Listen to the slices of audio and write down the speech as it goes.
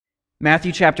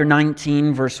Matthew chapter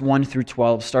 19, verse 1 through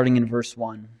 12, starting in verse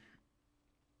 1.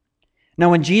 Now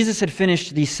when Jesus had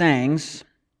finished these sayings,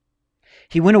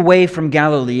 he went away from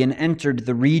Galilee and entered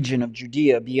the region of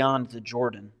Judea beyond the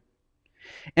Jordan.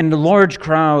 And the large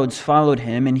crowds followed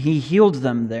him, and he healed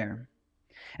them there.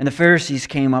 And the Pharisees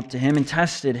came up to him and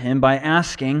tested him by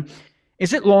asking,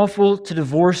 "Is it lawful to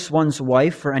divorce one's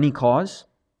wife for any cause?"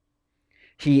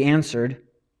 He answered,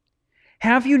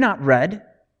 "Have you not read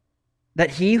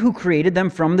that he who created them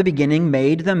from the beginning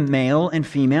made them male and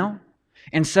female,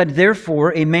 and said,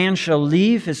 therefore, a man shall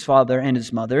leave his father and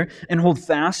his mother and hold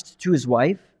fast to his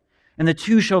wife, and the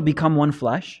two shall become one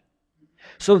flesh?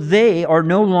 So they are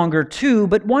no longer two,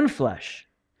 but one flesh.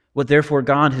 What therefore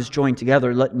God has joined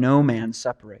together, let no man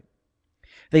separate."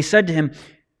 They said to him,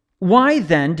 "Why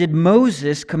then did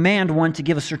Moses command one to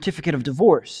give a certificate of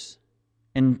divorce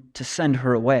and to send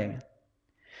her away?"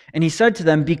 And he said to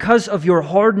them, "Because of your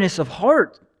hardness of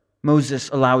heart, Moses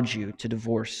allowed you to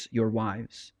divorce your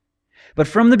wives. But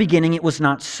from the beginning it was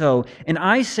not so. And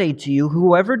I say to you,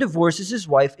 whoever divorces his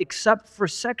wife except for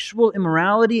sexual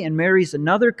immorality and marries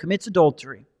another commits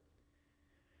adultery."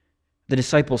 The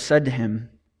disciples said to him,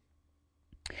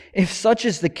 "If such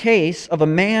is the case of a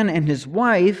man and his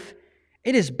wife,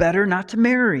 it is better not to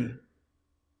marry."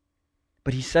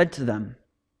 But he said to them,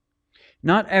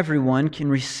 "Not everyone can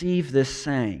receive this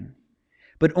saying,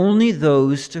 but only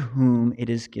those to whom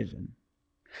it is given.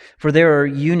 For there are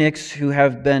eunuchs who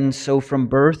have been so from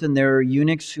birth, and there are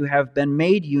eunuchs who have been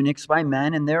made eunuchs by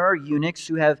men, and there are eunuchs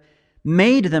who have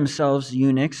made themselves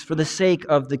eunuchs for the sake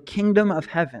of the kingdom of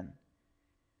heaven.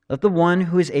 Let the one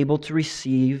who is able to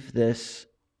receive this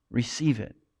receive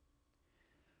it."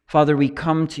 Father, we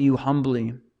come to you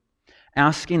humbly,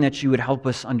 asking that you would help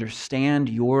us understand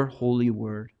your holy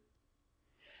word.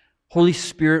 Holy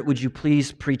Spirit, would you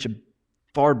please preach a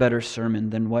far better sermon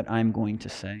than what I'm going to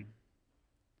say?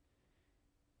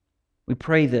 We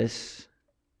pray this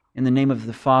in the name of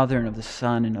the Father, and of the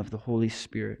Son, and of the Holy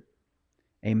Spirit.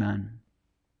 Amen.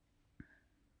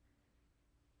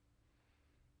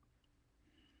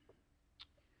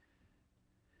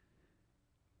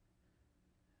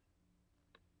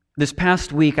 This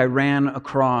past week, I ran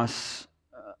across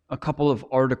a couple of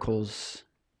articles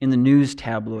in the news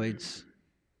tabloids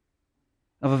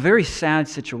of a very sad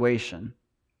situation.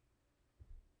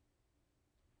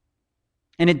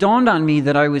 And it dawned on me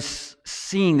that I was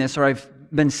seeing this, or I've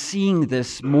been seeing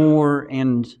this more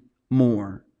and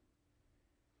more.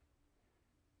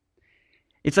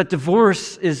 It's that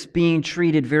divorce is being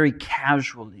treated very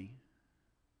casually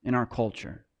in our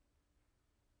culture.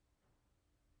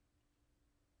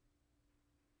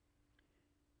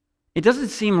 It doesn't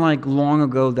seem like long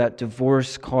ago that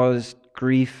divorce caused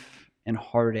grief and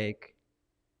heartache.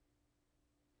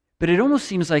 But it almost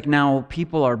seems like now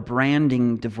people are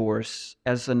branding divorce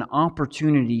as an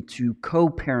opportunity to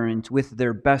co-parent with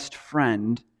their best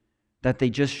friend that they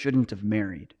just shouldn't have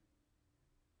married.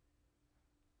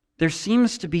 There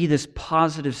seems to be this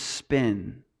positive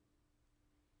spin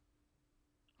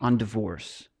on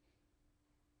divorce.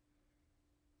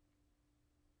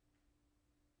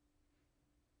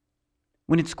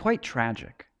 When it's quite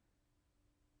tragic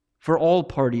for all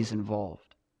parties involved.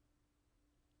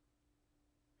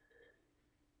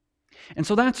 And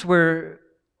so that's where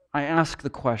I ask the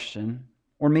question,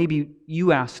 or maybe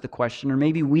you ask the question, or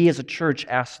maybe we as a church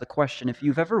ask the question, if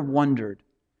you've ever wondered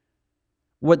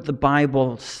what the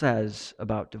Bible says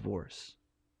about divorce.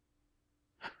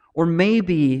 Or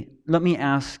maybe, let me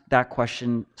ask that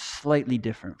question slightly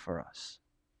different for us.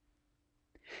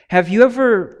 Have you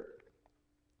ever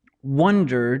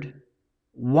wondered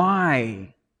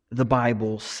why the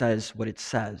Bible says what it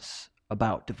says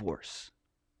about divorce?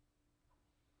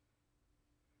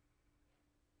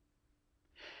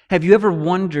 Have you ever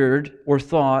wondered or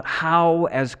thought, how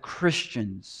as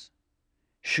Christians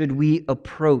should we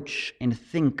approach and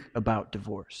think about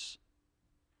divorce?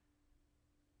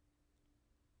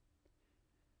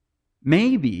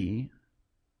 Maybe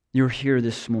you're here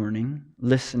this morning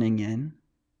listening in,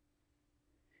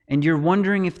 and you're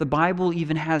wondering if the Bible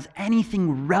even has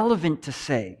anything relevant to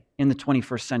say in the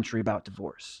 21st century about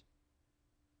divorce.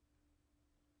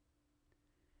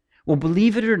 Well,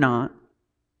 believe it or not,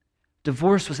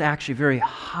 divorce was actually a very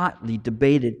hotly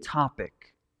debated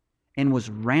topic and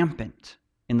was rampant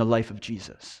in the life of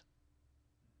Jesus.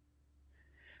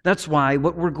 That's why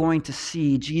what we're going to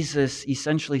see Jesus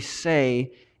essentially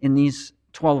say in these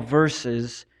 12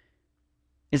 verses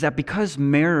is that because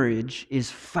marriage is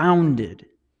founded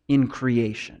in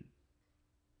creation,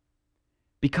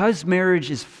 because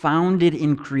marriage is founded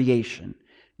in creation,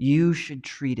 you should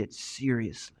treat it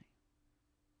seriously.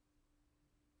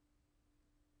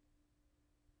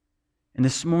 And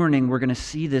this morning, we're going to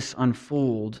see this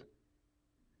unfold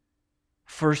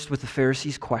first with the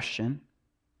Pharisees' question.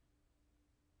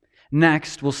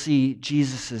 Next, we'll see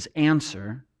Jesus'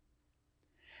 answer.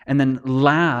 And then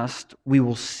last, we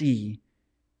will see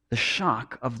the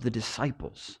shock of the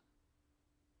disciples.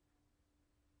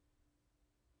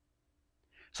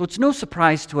 So it's no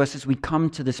surprise to us as we come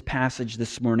to this passage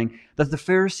this morning that the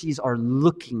Pharisees are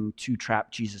looking to trap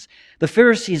Jesus. The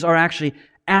Pharisees are actually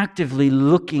actively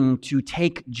looking to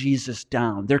take Jesus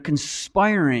down. They're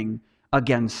conspiring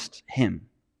against him.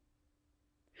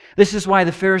 This is why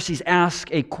the Pharisees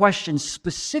ask a question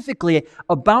specifically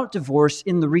about divorce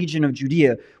in the region of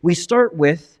Judea. We start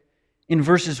with, in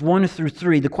verses 1 through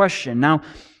 3, the question. Now,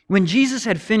 when Jesus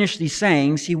had finished these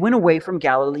sayings, he went away from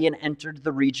Galilee and entered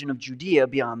the region of Judea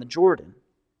beyond the Jordan.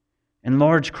 And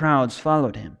large crowds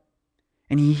followed him.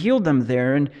 And he healed them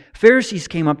there. And Pharisees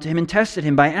came up to him and tested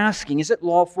him by asking, "Is it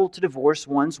lawful to divorce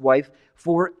one's wife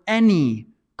for any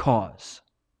cause?"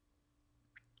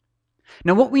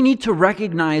 Now, what we need to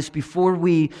recognize before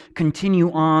we continue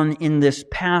on in this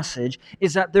passage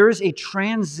is that there is a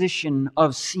transition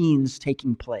of scenes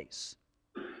taking place.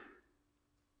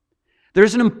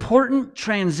 There's an important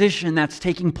transition that's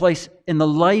taking place in the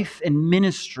life and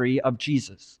ministry of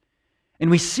Jesus. And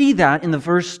we see that in the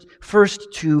first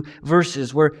two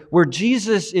verses where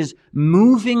Jesus is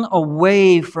moving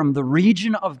away from the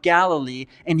region of Galilee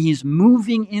and he's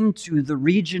moving into the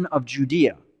region of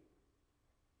Judea.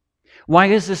 Why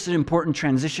is this an important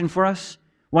transition for us?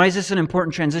 Why is this an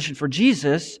important transition for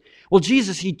Jesus? Well,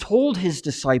 Jesus, he told his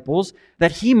disciples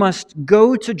that he must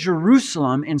go to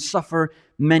Jerusalem and suffer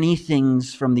many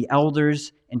things from the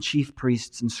elders and chief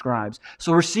priests and scribes.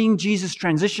 So we're seeing Jesus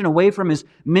transition away from his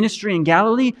ministry in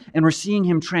Galilee, and we're seeing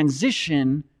him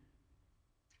transition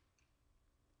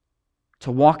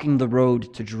to walking the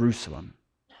road to Jerusalem,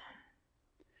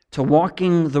 to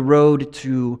walking the road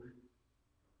to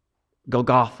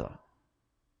Golgotha,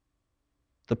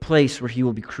 the place where he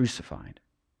will be crucified.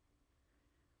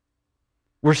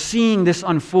 We're seeing this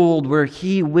unfold where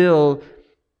he will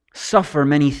suffer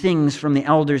many things from the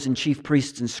elders and chief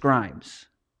priests and scribes.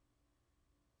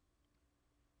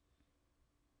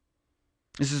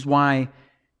 This is why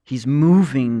he's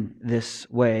moving this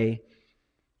way,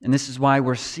 and this is why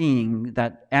we're seeing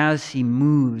that as he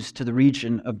moves to the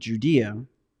region of Judea,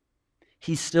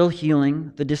 he's still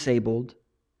healing the disabled,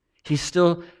 he's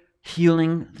still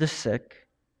healing the sick,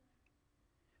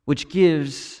 which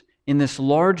gives in this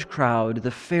large crowd,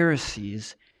 the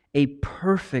Pharisees, a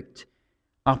perfect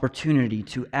opportunity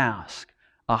to ask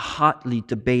a hotly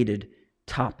debated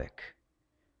topic,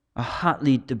 a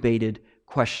hotly debated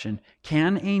question.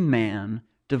 Can a man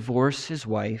divorce his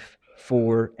wife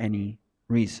for any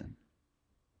reason?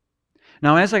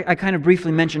 Now, as I kind of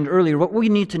briefly mentioned earlier, what we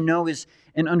need to know is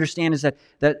and understand is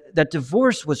that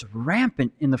divorce was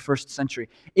rampant in the first century.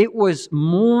 It was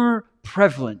more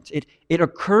prevalent. It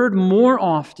occurred more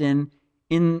often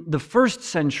in the first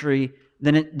century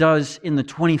than it does in the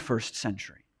 21st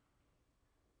century.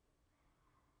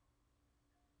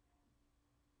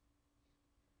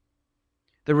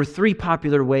 There were three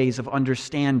popular ways of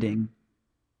understanding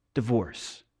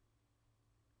divorce.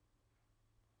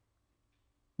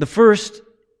 The first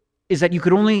is that you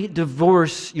could only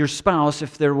divorce your spouse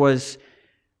if there was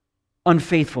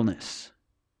unfaithfulness,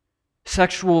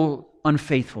 sexual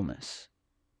unfaithfulness.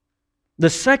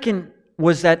 The second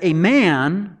was that a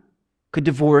man could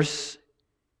divorce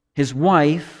his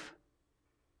wife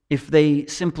if they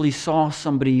simply saw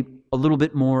somebody a little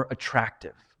bit more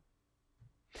attractive.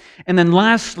 And then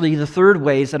lastly, the third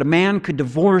way is that a man could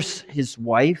divorce his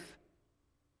wife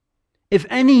if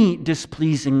any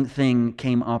displeasing thing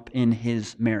came up in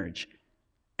his marriage.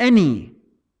 Any,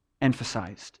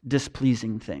 emphasized,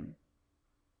 displeasing thing.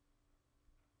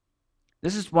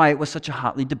 This is why it was such a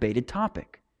hotly debated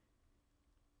topic.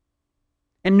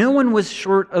 And no one was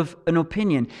short of an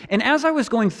opinion. And as I was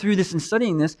going through this and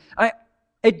studying this,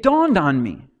 it dawned on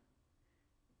me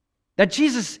that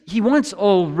Jesus, he once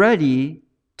already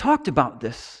talked about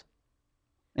this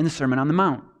in the Sermon on the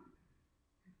Mount.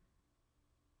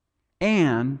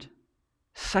 And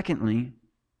secondly,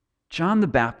 John the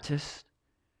Baptist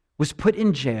was put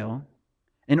in jail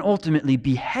and ultimately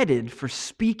beheaded for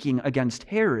speaking against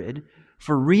Herod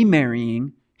for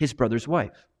remarrying his brother's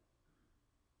wife.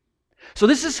 So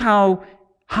this is how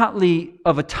hotly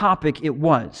of a topic it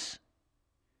was.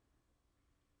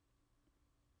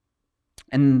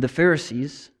 And the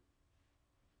Pharisees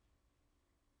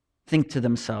think to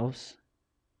themselves,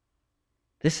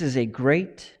 this is a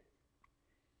great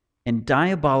and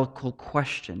diabolical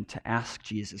question to ask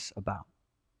Jesus about.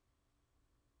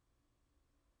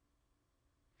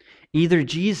 Either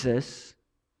Jesus,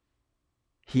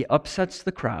 he upsets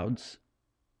the crowds,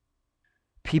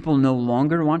 people no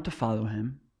longer want to follow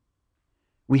him,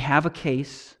 we have a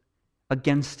case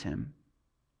against him,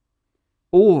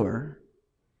 or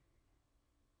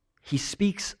he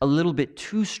speaks a little bit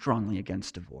too strongly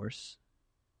against divorce,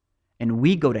 and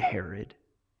we go to Herod,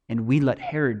 and we let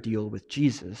Herod deal with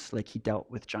Jesus like he dealt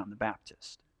with John the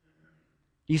Baptist.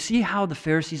 You see how the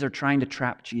Pharisees are trying to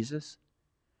trap Jesus?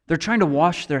 They're trying to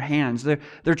wash their hands.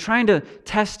 They're trying to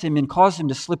test him and cause him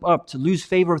to slip up, to lose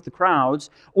favor with the crowds,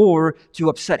 or to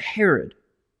upset Herod.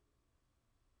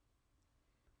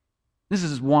 This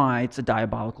is why it's a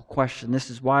diabolical question. This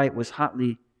is why it was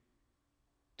hotly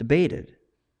debated.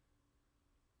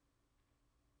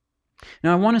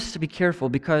 Now, I want us to be careful,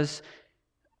 because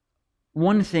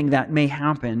one thing that may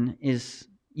happen is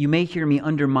you may hear me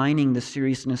undermining the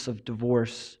seriousness of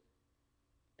divorce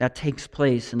that takes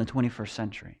place in the 21st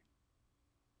century.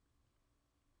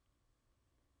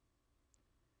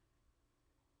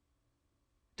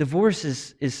 Divorce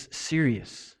is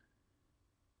serious.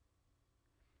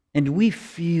 And we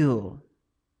feel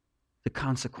the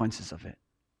consequences of it.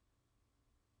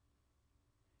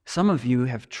 Some of you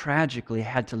have tragically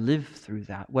had to live through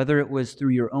that, whether it was through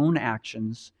your own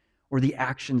actions or the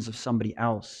actions of somebody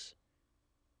else.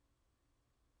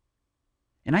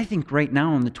 And I think right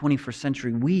now in the 21st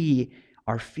century, we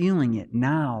are feeling it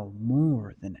now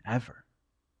more than ever.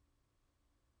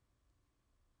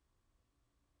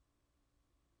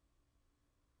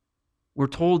 We're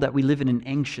told that we live in an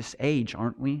anxious age,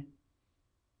 aren't we?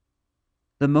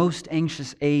 The most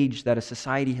anxious age that a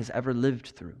society has ever lived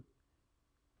through.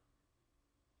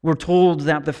 We're told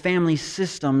that the family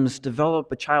systems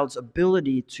develop a child's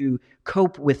ability to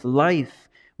cope with life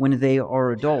when they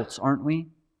are adults, aren't we?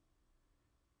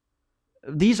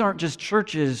 These aren't just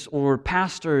churches or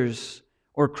pastors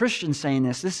or Christians saying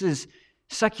this. This is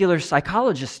secular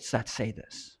psychologists that say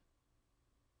this.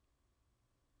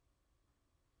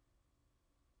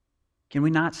 Can we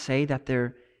not say that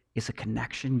there is a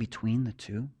connection between the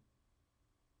two?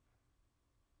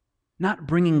 Not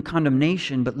bringing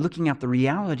condemnation, but looking at the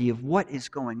reality of what is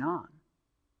going on.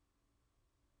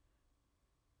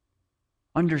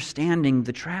 Understanding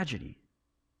the tragedy.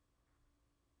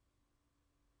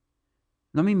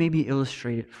 Let me maybe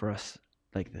illustrate it for us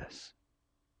like this.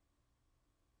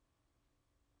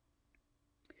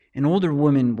 An older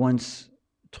woman once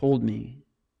told me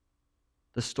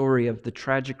the story of the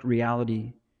tragic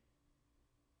reality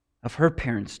of her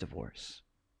parents' divorce.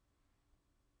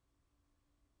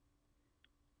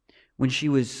 When she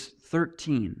was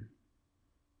 13,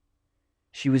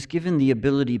 she was given the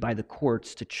ability by the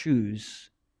courts to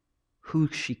choose who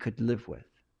she could live with.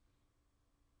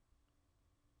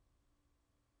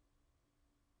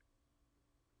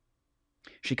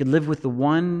 She could live with the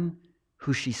one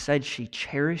who she said she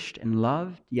cherished and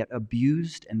loved, yet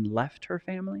abused and left her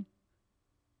family.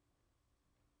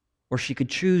 Or she could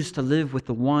choose to live with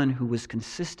the one who was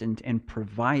consistent and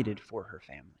provided for her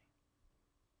family.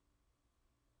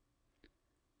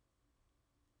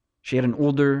 She had an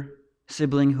older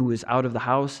sibling who was out of the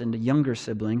house and a younger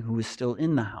sibling who was still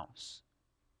in the house.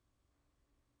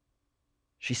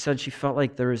 She said she felt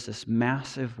like there was this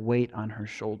massive weight on her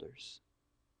shoulders.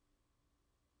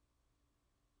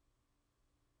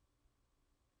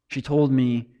 She told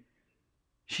me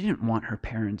she didn't want her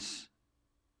parents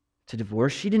to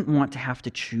divorce. She didn't want to have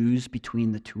to choose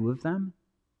between the two of them.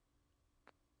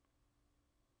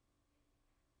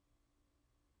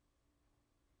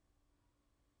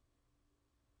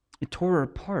 It tore her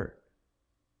apart.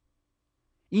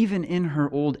 Even in her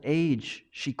old age,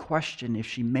 she questioned if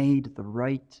she made the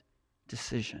right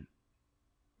decision.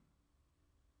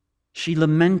 She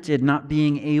lamented not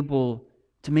being able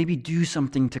to maybe do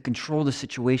something to control the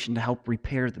situation to help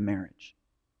repair the marriage.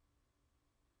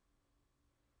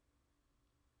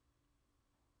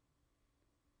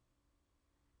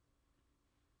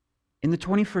 In the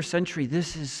 21st century,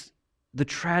 this is the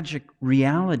tragic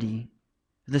reality,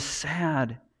 the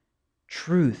sad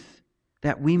truth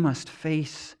that we must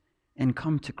face and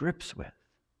come to grips with.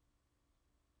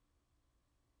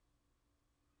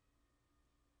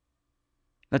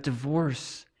 That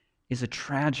divorce is a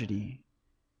tragedy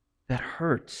that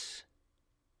hurts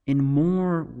in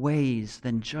more ways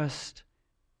than just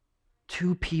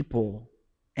two people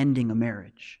ending a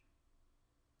marriage.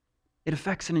 It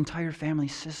affects an entire family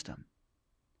system.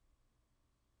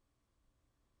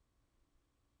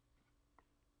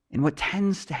 And what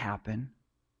tends to happen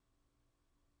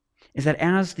is that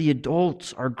as the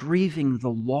adults are grieving the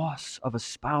loss of a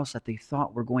spouse that they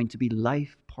thought were going to be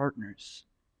life partners,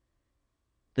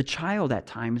 the child at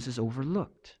times is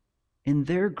overlooked. in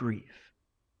their grief.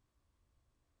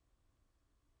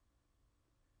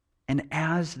 And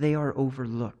as they are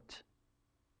overlooked,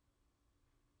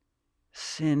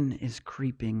 sin is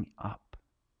creeping up.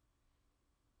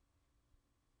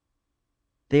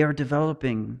 They are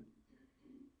developing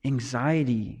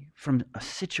anxiety from a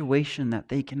situation that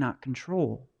they cannot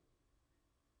control.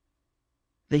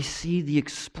 They see the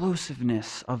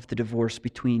explosiveness of the divorce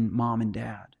between mom and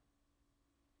dad.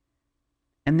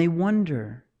 And they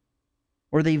wonder,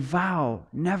 or they vow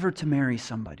never to marry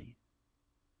somebody.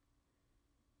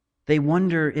 They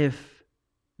wonder if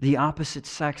the opposite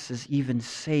sex is even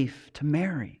safe to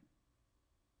marry.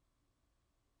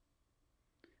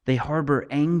 They harbor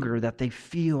anger that they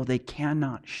feel they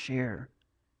cannot share.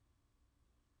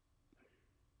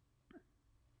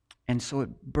 And so it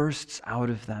bursts out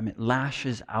of them, it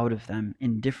lashes out of them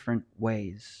in different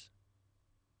ways.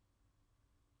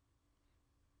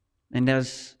 And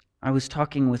as I was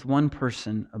talking with one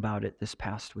person about it this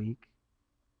past week,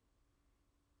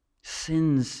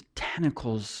 sin's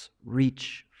tentacles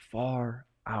reach far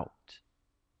out.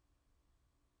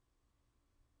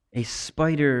 A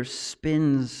spider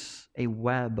spins a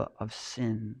web of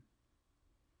sin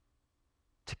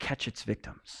to catch its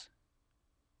victims.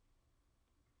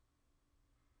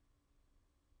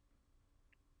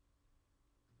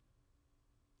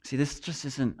 See, this just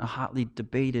isn't a hotly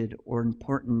debated or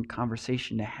important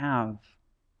conversation to have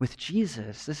with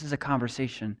Jesus. This is a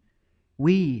conversation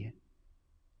we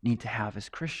need to have as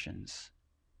Christians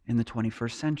in the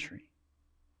 21st century.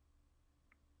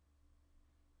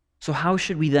 So how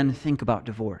should we then think about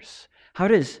divorce? How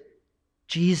does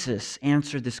Jesus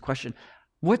answer this question?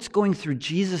 What's going through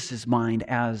Jesus' mind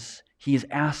as he is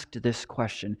asked this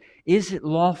question? Is it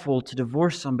lawful to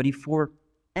divorce somebody for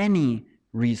any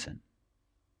reason?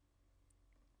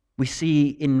 We see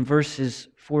in verses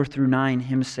 4 through 9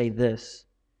 him say this.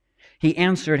 He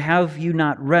answered, "Have you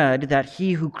not read that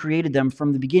he who created them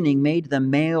from the beginning made them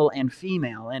male and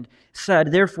female, and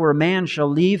said, therefore a man shall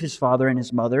leave his father and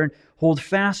his mother and hold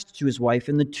fast to his wife,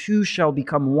 and the two shall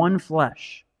become one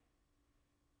flesh.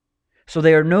 So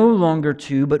they are no longer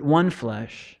two, but one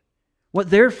flesh. What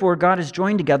therefore God has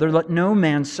joined together, let no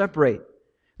man separate."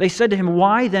 They said to him,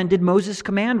 "Why then did Moses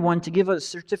command one to give a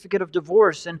certificate of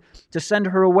divorce and to send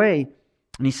her away?"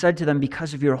 And he said to them,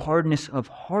 "Because of your hardness of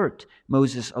heart,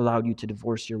 Moses allowed you to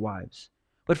divorce your wives.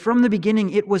 But from the beginning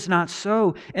it was not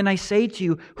so. And I say to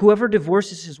you, whoever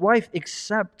divorces his wife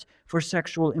except for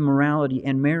sexual immorality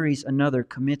and marries another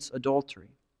commits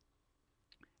adultery."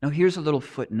 Now here's a little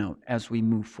footnote as we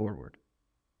move forward.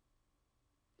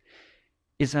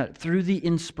 Is that through the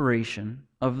inspiration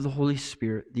of the Holy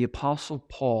Spirit, the Apostle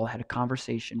Paul had a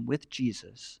conversation with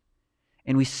Jesus.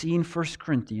 And we see in 1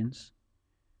 Corinthians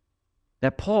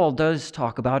that Paul does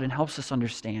talk about and helps us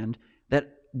understand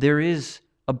that there is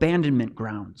abandonment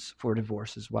grounds for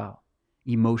divorce as well.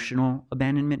 Emotional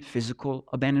abandonment, physical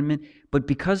abandonment. But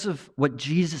because of what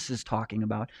Jesus is talking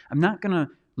about, I'm not going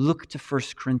to look to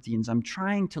 1 Corinthians. I'm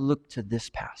trying to look to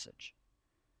this passage.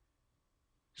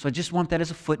 So I just want that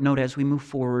as a footnote as we move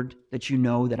forward, that you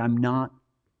know that I'm not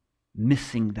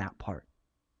missing that part.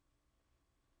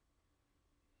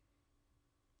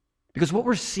 Because what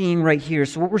we're seeing right here,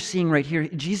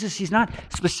 Jesus, he's not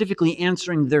specifically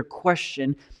answering their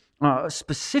question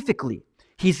specifically.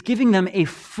 He's giving them a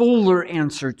fuller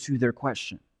answer to their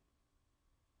question.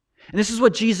 And this is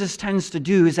what Jesus tends to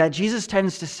do, is that Jesus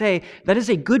tends to say, that is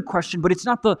a good question, but it's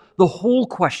not the whole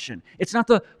question. It's not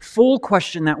the full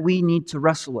question that we need to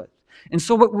wrestle with. And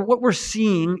so what we're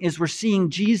seeing is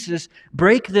Jesus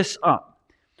break this up.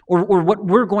 Or what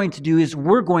we're going to do is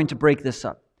we're going to break this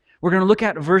up. We're going to look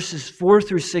at verses 4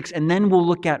 through 6, and then we'll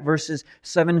look at verses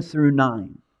 7 through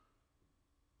 9.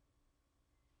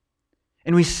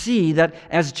 And we see that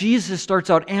as Jesus starts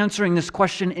out answering this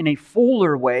question in a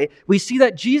fuller way, we see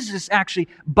that Jesus actually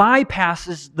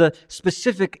bypasses the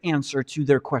specific answer to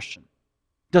their question,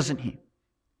 doesn't he?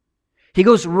 He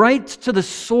goes right to the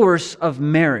source of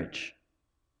marriage.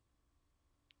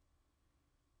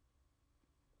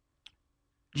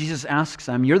 Jesus asks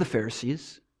them, "You're the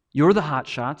Pharisees. You're the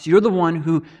hotshots. You're the one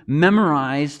who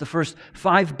memorized the first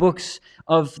 5 books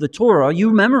of the Torah.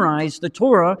 You memorized the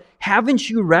Torah. Haven't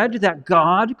you read that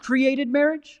God created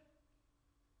marriage?"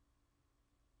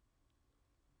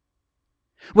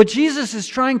 What Jesus is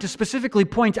trying to specifically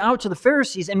point out to the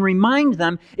Pharisees and remind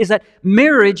them is that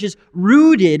marriage is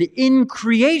rooted in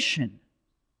creation.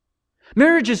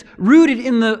 Marriage is rooted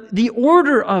in the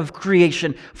order of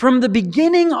creation from the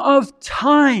beginning of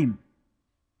time.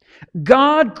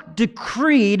 God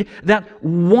decreed that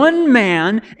one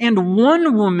man and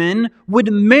one woman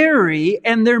would marry,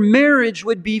 and their marriage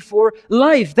would be for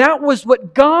life. That was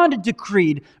what God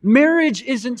decreed. Marriage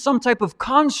isn't some type of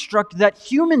construct that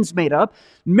humans made up.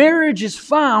 Marriage is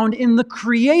found in the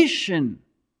creation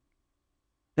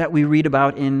that we read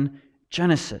about in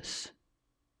Genesis.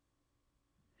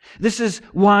 This is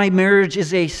why marriage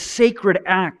is a sacred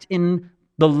act in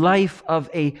the life of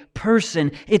a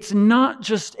person. It's not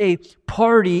just a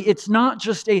party. It's not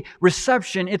just a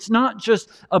reception. It's not just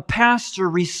a pastor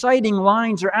reciting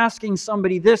lines or asking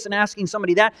somebody this and asking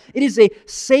somebody that. It is a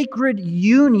sacred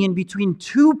union between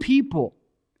two people,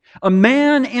 a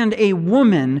man and a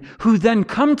woman, who then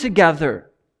come together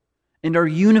and are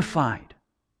unified.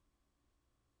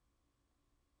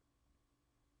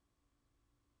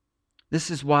 This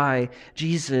is why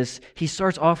Jesus, he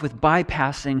starts off with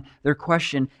bypassing their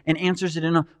question and answers it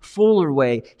in a fuller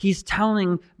way. He's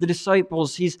telling the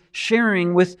disciples, he's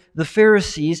sharing with the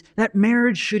Pharisees that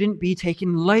marriage shouldn't be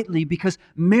taken lightly because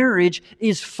marriage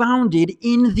is founded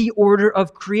in the order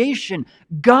of creation.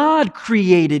 God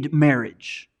created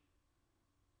marriage.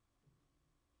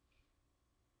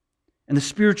 And the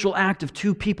spiritual act of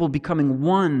two people becoming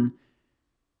one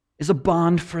is a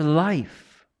bond for life.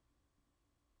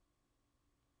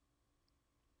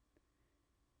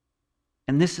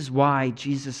 And this is why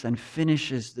Jesus then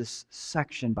finishes this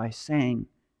section by saying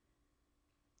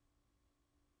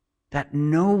that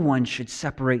no one should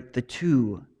separate the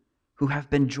two who have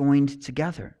been joined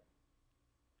together.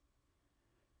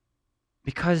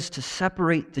 Because to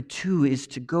separate the two is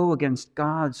to go against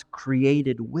God's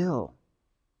created will,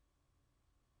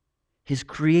 His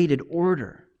created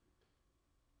order.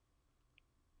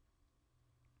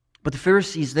 But the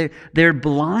Pharisees, they're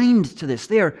blind to this.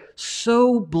 They are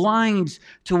so blind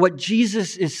to what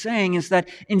Jesus is saying, is that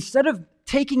instead of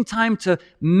taking time to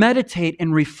meditate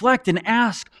and reflect and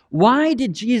ask, why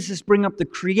did Jesus bring up the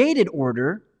created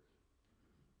order?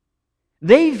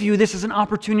 They view this as an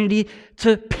opportunity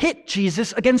to pit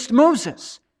Jesus against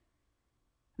Moses.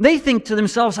 They think to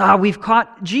themselves, we've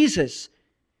caught Jesus.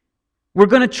 We're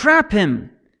going to trap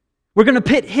him. We're going to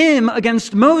pit him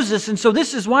against Moses. And so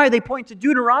this is why they point to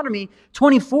Deuteronomy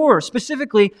 24,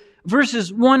 specifically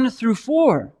verses 1 through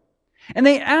 4. And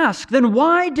they ask, then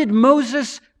why did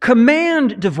Moses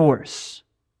command divorce?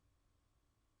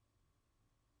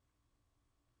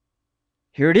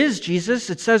 Here it is, Jesus.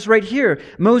 It says right here,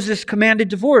 Moses commanded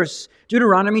divorce.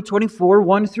 Deuteronomy 24,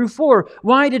 1 through 4.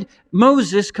 Why did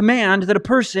Moses command that a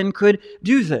person could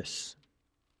do this?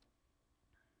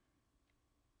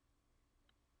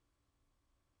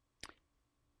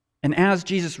 And as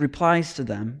Jesus replies to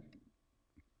them,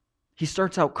 he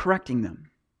starts out correcting them.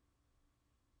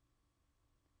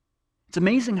 It's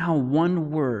amazing how one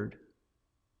word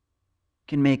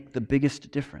can make the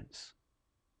biggest difference.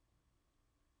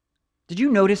 Did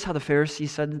you notice how the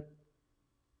Pharisees said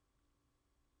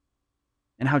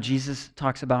and how Jesus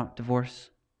talks about divorce?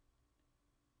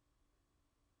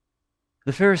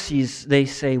 The Pharisees, they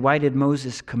say, why did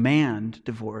Moses command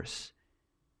divorce?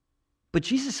 But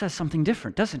Jesus says something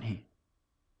different, doesn't he?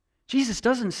 Jesus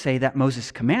doesn't say that Moses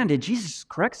commanded. Jesus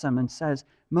corrects them and says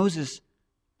Moses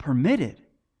permitted,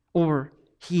 or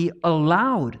he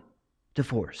allowed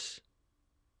divorce.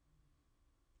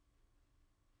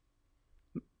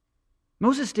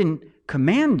 Moses didn't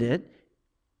command it.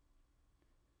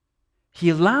 He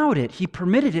allowed it. He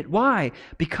permitted it. Why?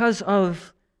 Because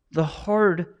of the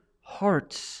hard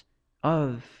hearts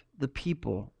of the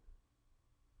people.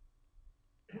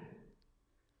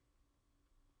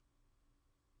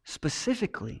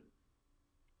 Specifically,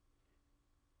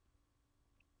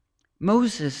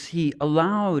 Moses, he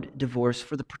allowed divorce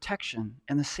for the protection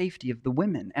and the safety of the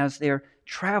women as they're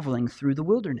traveling through the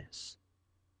wilderness.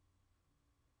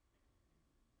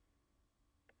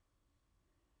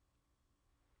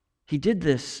 He did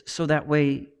this so that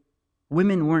way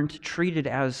women weren't treated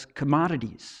as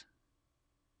commodities,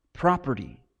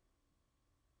 property.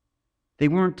 They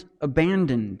weren't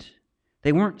abandoned.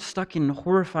 They weren't stuck in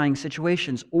horrifying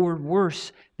situations, or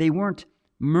worse, they weren't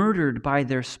murdered by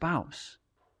their spouse.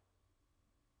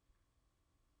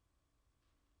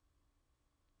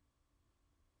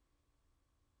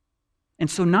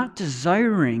 And so, not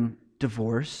desiring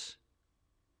divorce,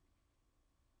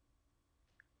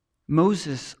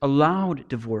 Moses allowed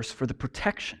divorce for the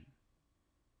protection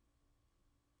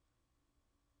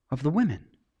of the women.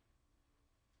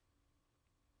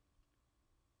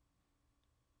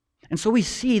 And so we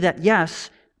see that, yes,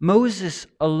 Moses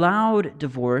allowed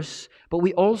divorce, but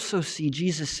we also see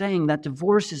Jesus saying that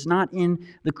divorce is not in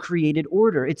the created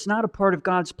order. It's not a part of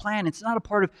God's plan. It's not a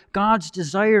part of God's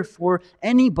desire for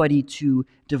anybody to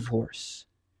divorce.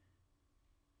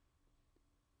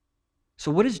 So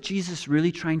what is Jesus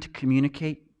really trying to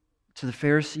communicate to the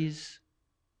Pharisees?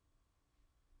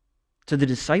 To the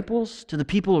disciples? To the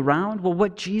people around? Well,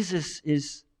 what Jesus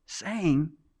is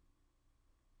saying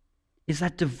is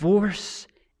that divorce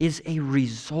is a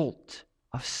result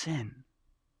of sin.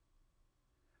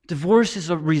 Divorce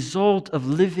is a result of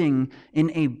living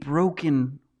in a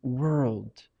broken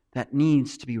world that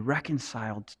needs to be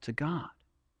reconciled to God.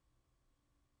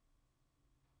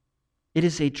 It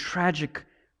is a tragic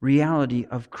reality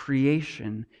of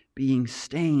creation being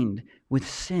stained with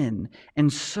sin.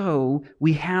 And so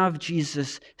we have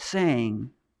Jesus saying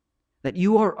that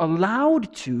you are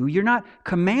allowed to, you're not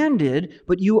commanded,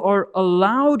 but you are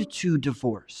allowed to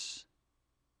divorce.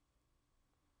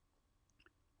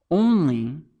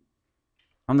 Only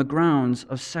on the grounds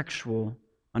of sexual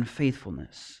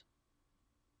unfaithfulness.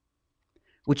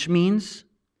 Which means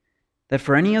that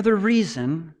for any other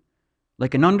reason,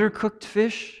 like an undercooked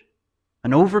fish, an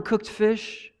overcooked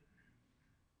fish,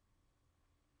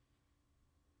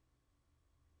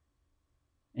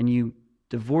 and you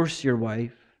divorce your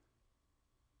wife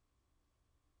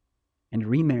and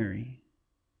remarry,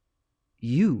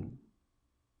 you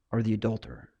are the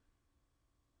adulterer.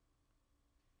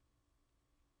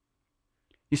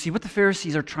 You see, what the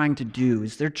Pharisees are trying to do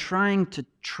is they're trying to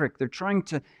trick, they're trying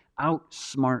to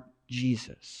outsmart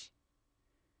Jesus.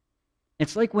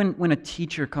 It's like when a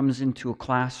teacher comes into a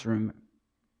classroom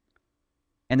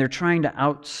and they're trying to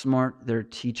outsmart their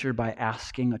teacher by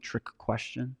asking a trick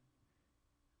question.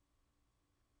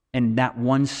 And that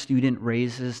one student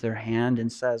raises their hand and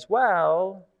says,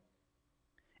 well,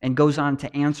 and goes on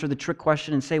to answer the trick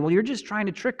question and say, well, you're just trying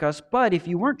to trick us, but if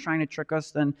you weren't trying to trick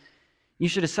us, then you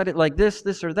should have said it like this,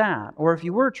 this, or that. Or if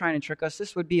you were trying to trick us,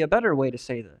 this would be a better way to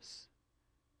say this.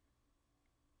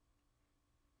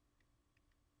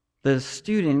 The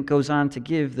student goes on to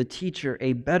give the teacher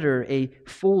a better, a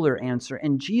fuller answer,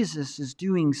 and Jesus is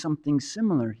doing something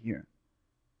similar here.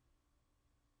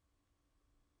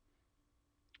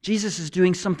 Jesus is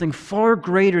doing something far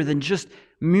greater than just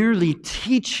merely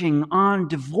teaching on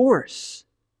divorce.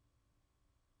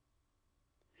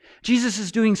 Jesus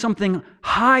is doing something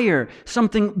higher,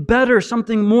 something better,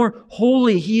 something more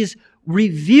holy. He is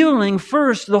revealing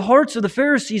first the hearts of the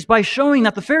Pharisees by showing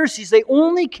that the Pharisees, they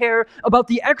only care about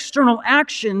the external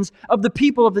actions of the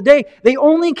people of the day. They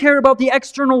only care about the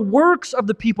external works of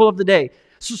the people of the day.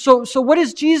 So what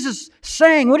is Jesus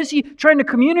saying? What is He trying to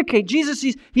communicate? Jesus,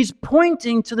 he's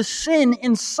pointing to the sin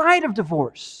inside of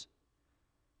divorce.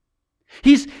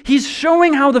 He's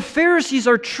showing how the Pharisees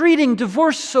are treating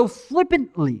divorce so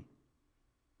flippantly.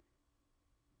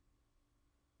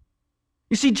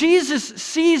 You see, Jesus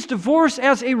sees divorce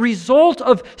as a result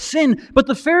of sin, but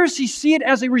the Pharisees see it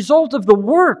as a result of the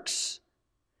works.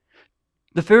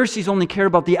 The Pharisees only care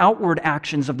about the outward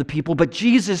actions of the people, but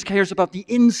Jesus cares about the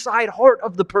inside heart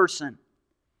of the person.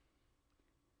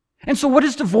 And so what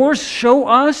does divorce show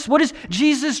us? What is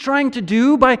Jesus trying to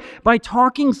do by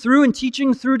talking through and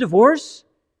teaching through divorce?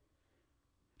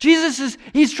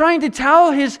 He's trying to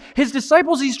tell his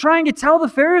disciples, He's trying to tell the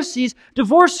Pharisees,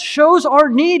 divorce shows our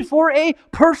need for a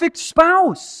perfect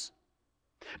spouse.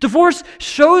 Divorce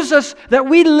shows us that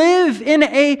we live in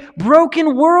a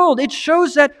broken world. It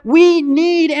shows that we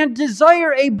need and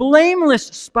desire a blameless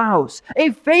spouse,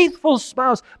 a faithful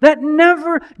spouse that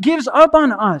never gives up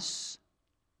on us.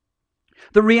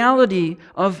 The reality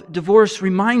of divorce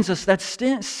reminds us that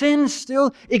sin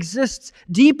still exists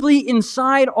deeply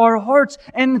inside our hearts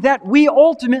and that we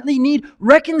ultimately need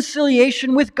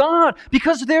reconciliation with God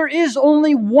because there is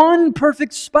only one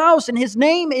perfect spouse and His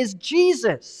name is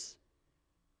Jesus.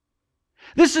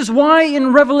 This is why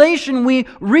in Revelation we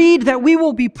read that we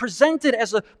will be presented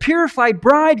as a purified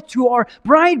bride to our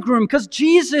bridegroom because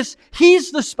Jesus,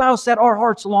 He's the spouse that our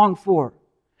hearts long for.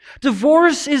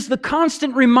 Divorce is the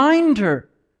constant reminder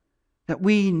that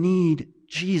we need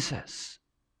Jesus.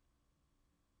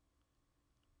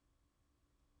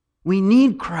 We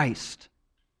need Christ.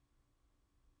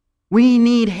 We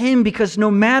need Him because no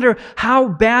matter how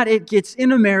bad it gets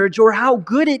in a marriage or how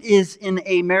good it is in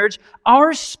a marriage,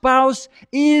 our spouse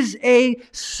is a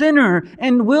sinner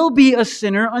and will be a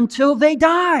sinner until they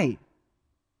die.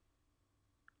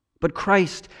 But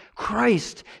Christ,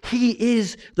 He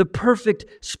is the perfect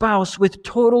spouse with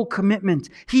total commitment.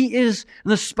 He is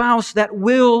the spouse that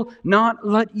will not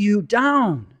let you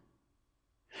down.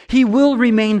 He will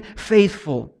remain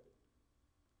faithful.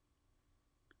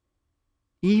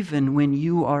 even when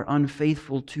you are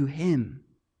unfaithful to Him.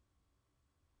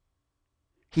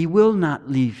 He will not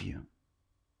leave you.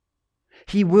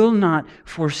 He will not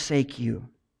forsake you.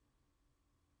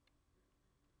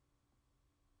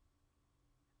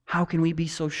 How can we be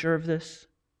so sure of this?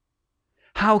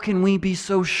 How can we be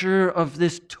so sure of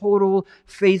this total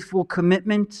faithful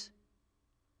commitment?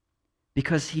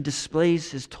 Because He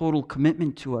displays His total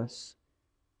commitment to us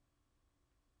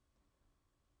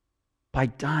by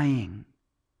dying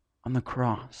on the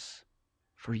cross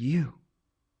for you.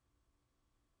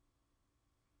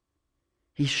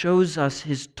 He shows us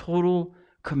His total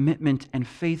commitment and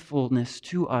faithfulness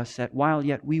to us, that while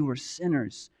yet we were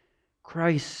sinners,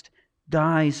 Christ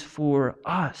dies for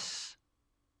us.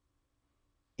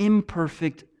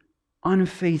 Imperfect,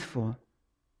 unfaithful.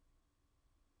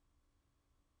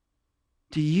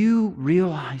 Do you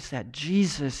realize that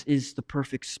Jesus is the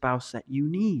perfect spouse that you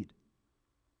need?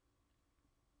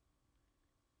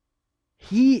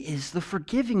 He is the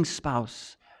forgiving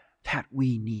spouse that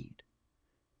we need.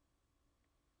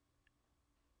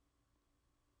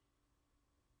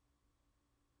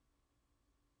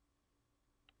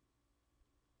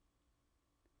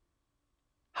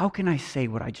 How can I say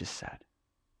what I just said?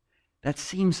 That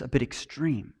seems a bit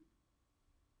extreme.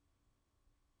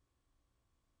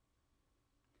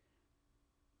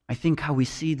 I think how we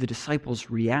see the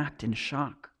disciples react in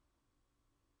shock,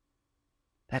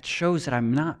 that shows that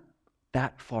I'm not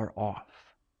that far off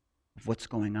of what's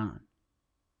going on,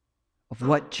 of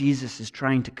what Jesus is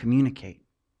trying to communicate.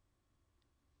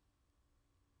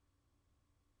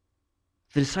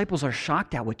 The disciples are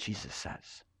shocked at what Jesus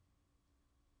says.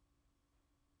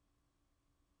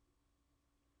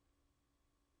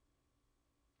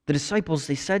 The disciples,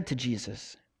 they said to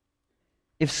Jesus,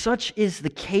 "If such is the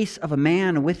case of a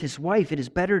man with his wife, it is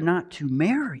better not to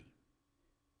marry."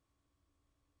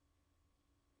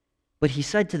 But He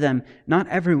said to them, "Not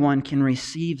everyone can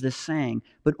receive this saying,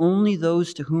 but only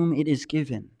those to whom it is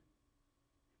given.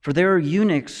 For there are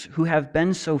eunuchs who have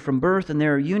been so from birth, and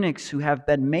there are eunuchs who have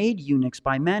been made eunuchs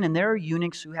by men, and there are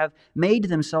eunuchs who have made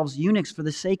themselves eunuchs for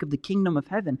the sake of the kingdom of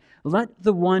heaven. Let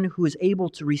the one who is able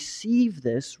to receive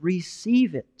this,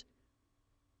 receive it."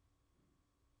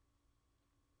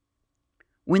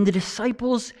 When the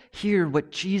disciples hear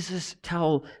what Jesus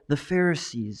tells the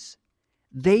Pharisees,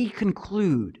 they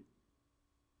conclude,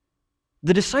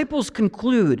 the disciples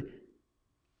conclude,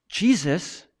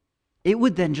 Jesus, it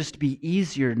would then just be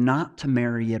easier not to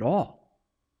marry at all.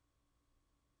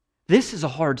 This is a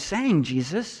hard saying,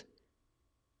 Jesus.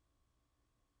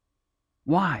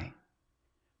 Why?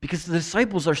 Because the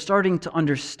disciples are starting to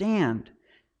understand.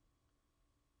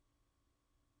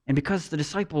 And because the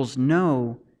disciples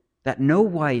know that no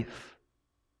wife,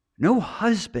 no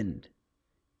husband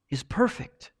is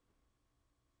perfect.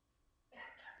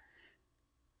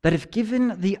 That if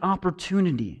given the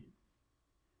opportunity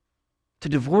to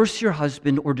divorce your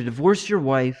husband or to divorce your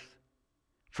wife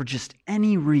for just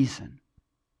any reason,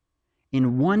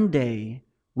 in one day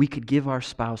we could give our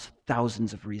spouse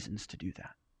thousands of reasons to do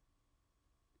that.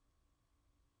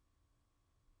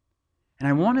 And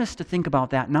I want us to think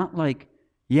about that not like,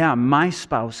 yeah, my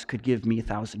spouse could give me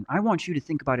 1,000. I want you to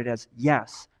think about it as,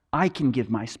 yes, I can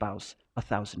give my spouse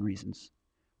 1,000 reasons.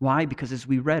 Why? Because as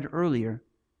we read earlier,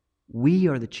 we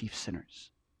are the chief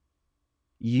sinners.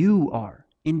 You are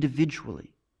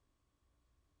individually.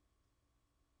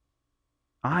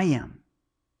 I am.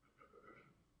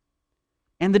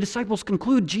 And the disciples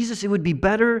conclude, Jesus, it would be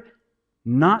better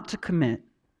not to commit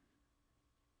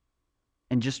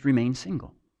and just remain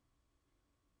single.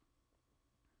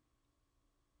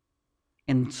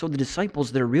 And so the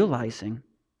disciples, they're realizing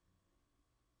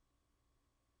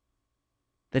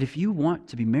that if you want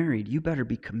to be married, you better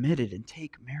be committed and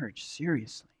take marriage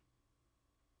seriously.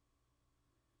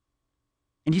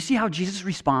 And do you see how Jesus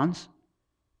responds?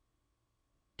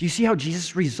 Do you see how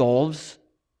Jesus resolves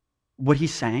what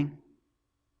He's saying?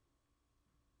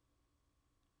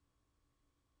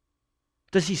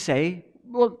 Does He say,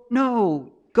 well,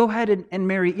 no, go ahead and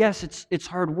marry. Yes, it's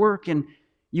hard work and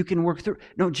you can work through.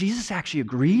 No, Jesus actually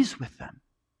agrees with them.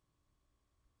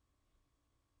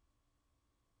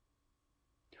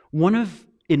 One of,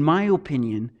 in my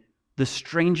opinion, the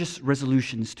strangest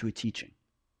resolutions to a teaching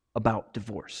about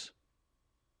divorce.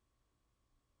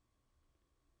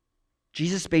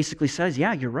 Jesus basically says,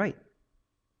 yeah, you're right.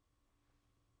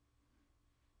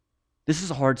 This is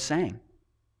a hard saying.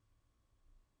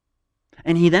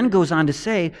 And He then goes on to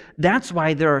say, that's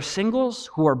why there are singles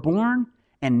who are born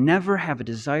and never have a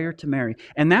desire to marry.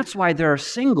 And that's why there are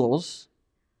singles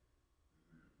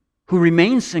who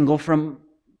remain single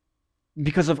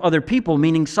because of other people,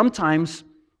 meaning sometimes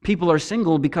people are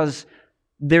single because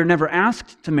they're never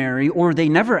asked to marry, or they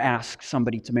never ask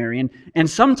somebody to marry. And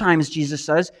sometimes, Jesus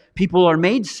says, people are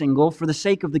made single for the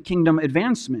sake of the kingdom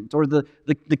advancement or the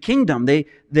kingdom.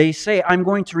 They say, I'm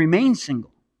going to remain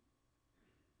single.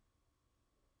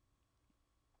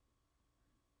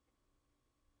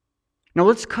 Now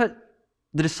let's cut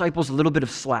the disciples a little bit of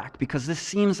slack, because this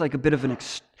seems like a bit of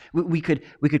we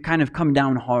could kind of come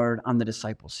down hard on the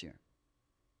disciples here.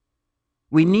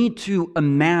 We need to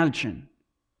imagine,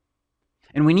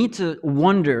 and we need to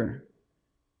wonder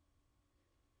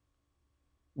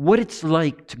what it's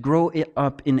like to grow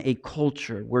up in a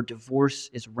culture where divorce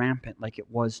is rampant like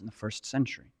it was in the first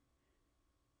century.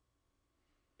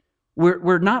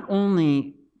 Where not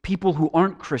only people who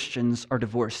aren't Christians are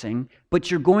divorcing,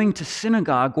 but you're going to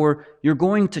synagogue or you're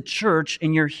going to church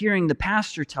and you're hearing the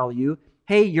pastor tell you,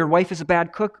 hey, your wife is a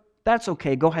bad cook, that's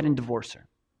okay, go ahead and divorce her.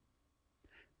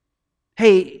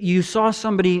 Hey, you saw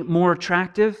somebody more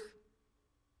attractive,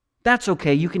 that's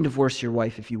okay, you can divorce your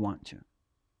wife if you want to.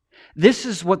 This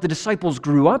is what the disciples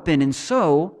grew up in, and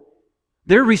so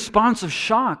their response of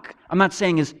shock, I'm not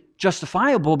saying is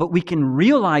justifiable, but we can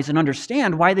realize and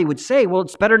understand why they would say, well,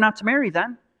 it's better not to marry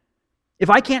then. If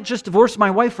I can't just divorce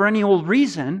my wife for any old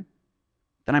reason,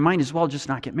 then I might as well just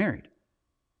not get married.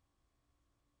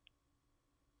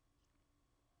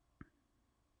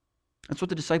 That's what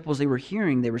the disciples, they were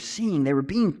hearing, they were seeing, they were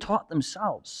being taught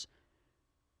themselves.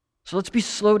 So let's be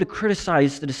slow to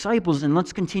criticize the disciples, and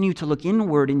let's continue to look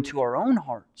inward into our own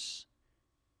hearts.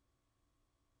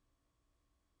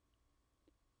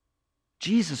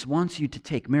 Jesus wants you to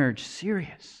take marriage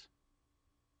serious.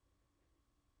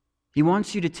 He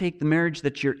wants you to take the marriage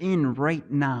that you're in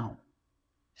right now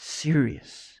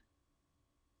serious.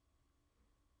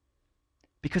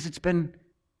 Because it's been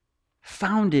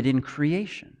founded in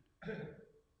creation.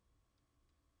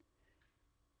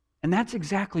 And that's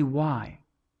exactly why.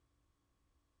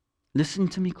 Listen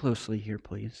to me closely here,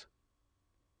 please.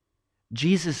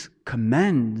 Jesus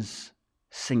commends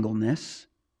singleness,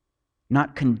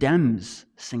 not condemns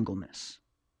singleness.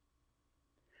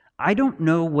 I don't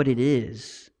know what it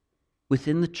is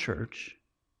within the church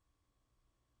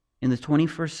in the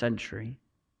 21st century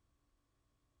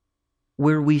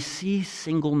where we see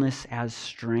singleness as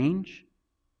strange,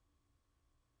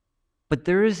 but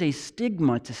there is a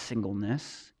stigma to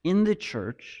singleness in the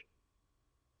church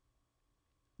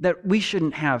that we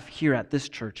shouldn't have here at this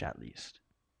church, at least.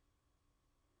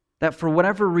 That for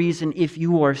whatever reason, if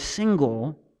you are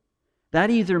single, that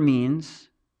either means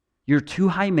you're too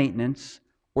high maintenance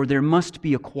or there must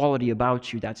be a quality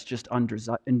about you that's just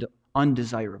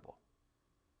undesirable.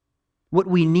 What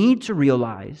we need to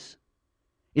realize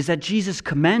is that Jesus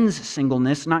commends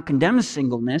singleness, not condemns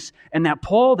singleness, and that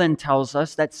Paul then tells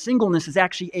us that singleness is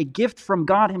actually a gift from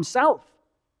God Himself.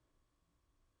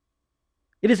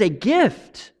 It is a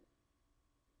gift.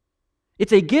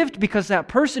 It's a gift because that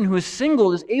person who is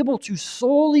single is able to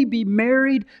solely be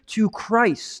married to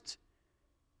Christ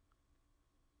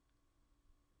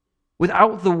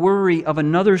without the worry of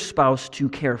another spouse to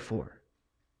care for.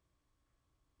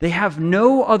 They have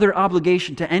no other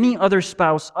obligation to any other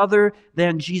spouse other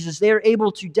than Jesus. They are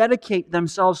able to dedicate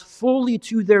themselves fully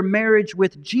to their marriage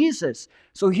with Jesus.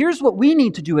 So here's what we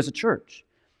need to do as a church.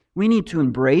 We need to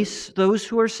embrace those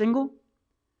who are single.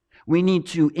 We need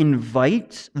to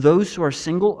invite those who are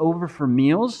single over for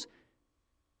meals.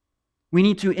 We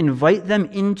need to invite them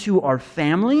into our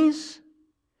families.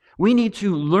 We need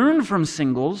to learn from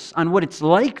singles on what it's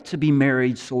like to be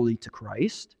married solely to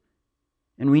Christ.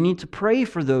 And we need to pray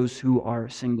for those who are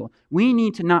single. We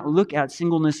need to not look at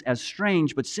singleness as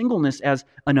strange, but singleness as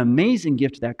an amazing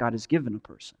gift that God has given a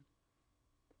person.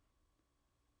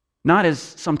 Not as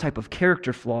some type of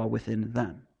character flaw within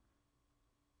them.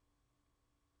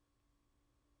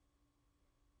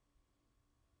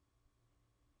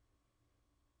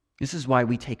 This is why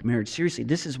we take marriage seriously.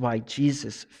 This is why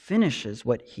Jesus finishes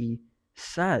what He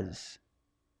says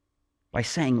by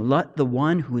saying, let the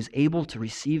one who is able to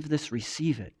receive this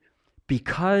receive it.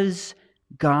 Because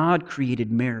God created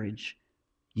marriage,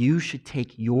 you should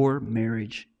take your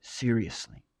marriage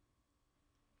seriously.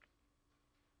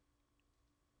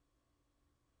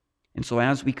 And so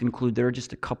as we conclude, there are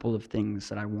just a couple of things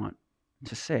that I want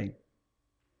to say.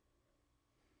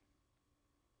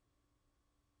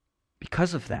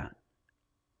 Because of that,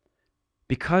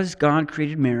 because God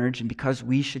created marriage and because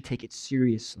we should take it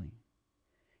seriously,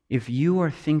 if you are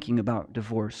thinking about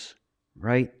divorce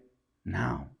right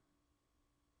now,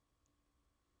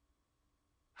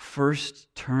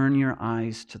 first turn your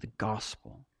eyes to the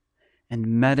gospel and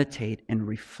meditate and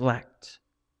reflect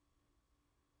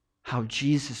how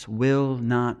Jesus will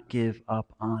not give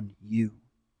up on you.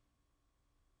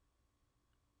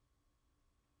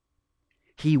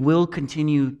 He will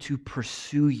continue to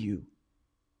pursue you,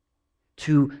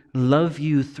 to love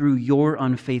you through your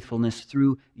unfaithfulness,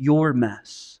 through your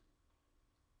mess,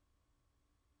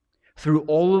 through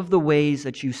all of the ways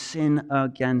that you sin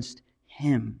against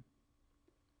Him.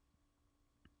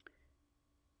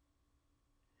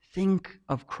 Think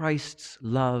of Christ's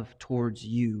love towards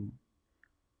you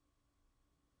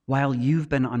while you've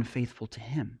been unfaithful to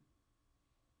Him.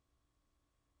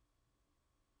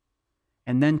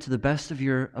 And then, to the best of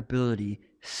your ability,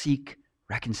 seek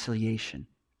reconciliation.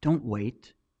 Don't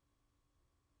wait.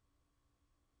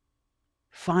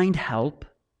 Find help.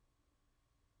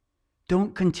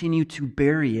 Don't continue to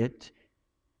bury it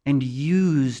and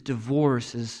use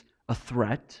divorce as a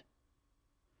threat.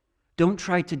 Don't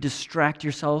try to distract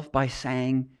yourself by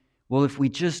saying, well, if we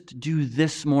just do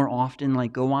this more often,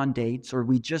 like go on dates, or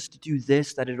we just do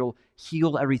this, that it'll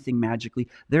heal everything magically.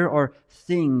 There are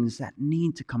things that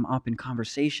need to come up in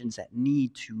conversations that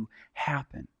need to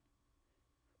happen.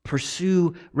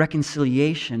 Pursue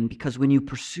reconciliation, because when you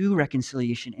pursue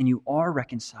reconciliation and you are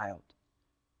reconciled,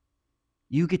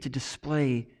 you get to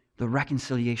display the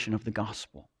reconciliation of the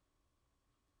gospel.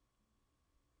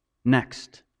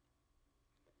 Next,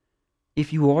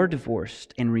 if you are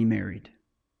divorced and remarried,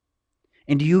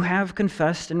 and you have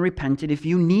confessed and repented if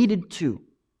you needed to,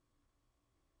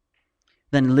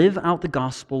 then live out the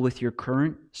gospel with your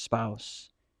current spouse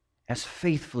as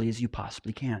faithfully as you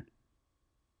possibly can.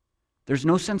 There's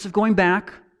no sense of going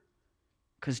back,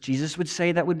 because Jesus would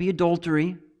say that would be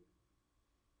adultery.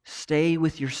 Stay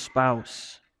with your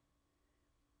spouse.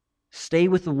 Stay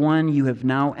with the one you have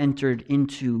now entered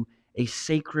into a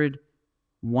sacred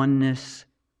oneness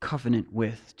covenant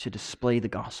with to display the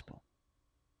gospel.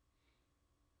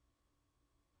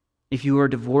 If you are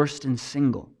divorced and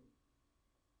single,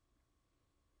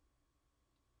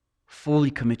 fully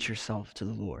commit yourself to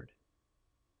the Lord.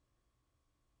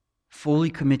 Fully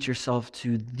commit yourself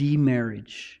to the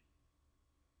marriage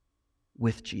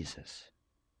with Jesus.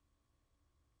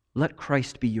 Let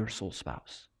Christ be your sole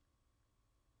spouse.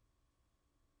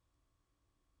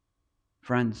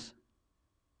 Friends,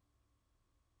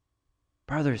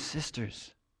 brothers,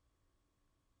 sisters,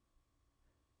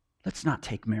 let's not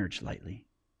take marriage lightly.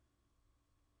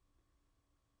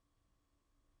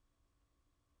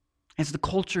 As the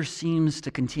culture seems to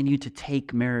continue to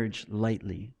take marriage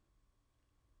lightly,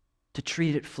 to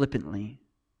treat it flippantly,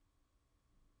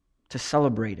 to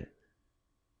celebrate it,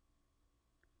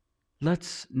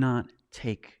 let's not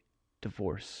take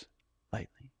divorce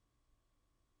lightly.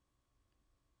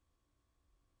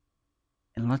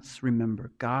 And let's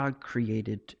remember, God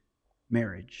created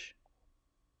marriage.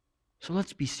 So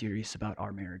let's be serious about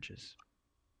our marriages.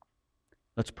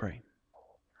 Let's pray.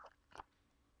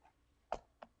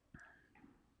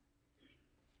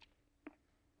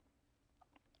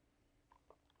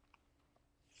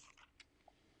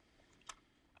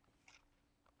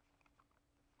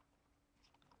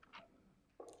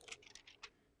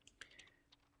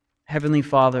 Heavenly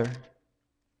Father,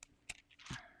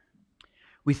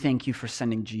 we thank you for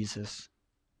sending Jesus.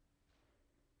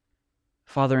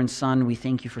 Father and Son, we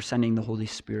thank you for sending the Holy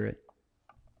Spirit.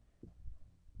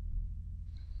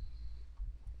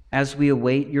 As we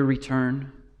await your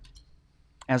return,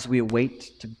 as we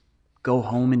await to go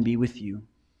home and be with you,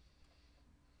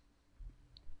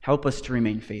 help us to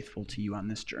remain faithful to you on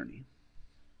this journey.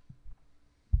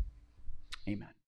 Amen.